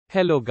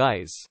Hello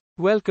guys.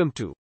 Welcome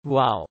to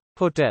Wow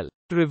Hotel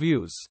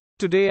Reviews.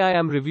 Today I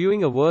am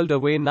reviewing a World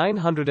Away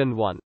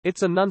 901.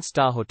 It's a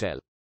non-star hotel.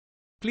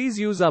 Please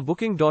use our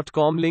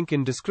booking.com link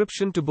in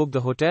description to book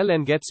the hotel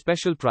and get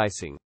special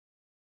pricing.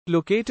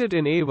 Located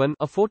in Avon,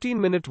 a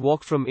 14-minute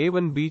walk from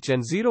Avon Beach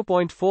and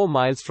 0.4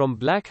 miles from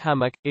Black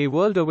Hammock, a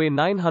World Away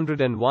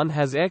 901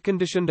 has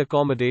air-conditioned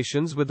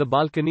accommodations with a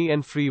balcony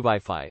and free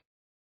Wi-Fi.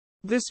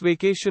 This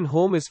vacation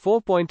home is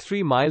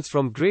 4.3 miles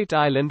from Great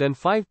Island and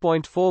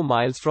 5.4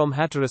 miles from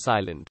Hatteras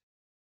Island.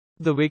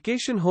 The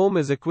vacation home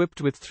is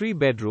equipped with 3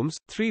 bedrooms,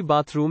 3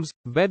 bathrooms,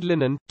 bed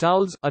linen,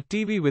 towels, a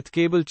TV with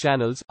cable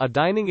channels, a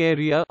dining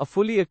area, a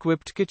fully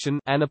equipped kitchen,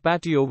 and a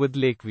patio with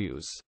lake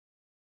views.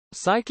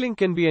 Cycling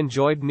can be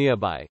enjoyed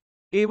nearby.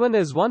 Avon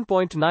is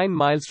 1.9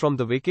 miles from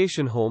the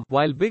vacation home,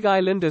 while Big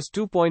Island is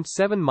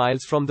 2.7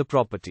 miles from the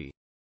property.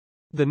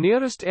 The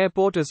nearest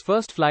airport is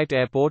First Flight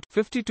Airport,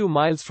 52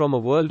 miles from a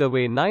World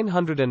Away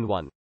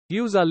 901.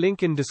 Use our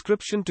link in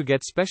description to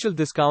get special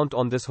discount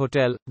on this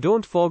hotel.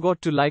 Don't forget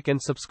to like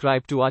and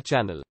subscribe to our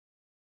channel.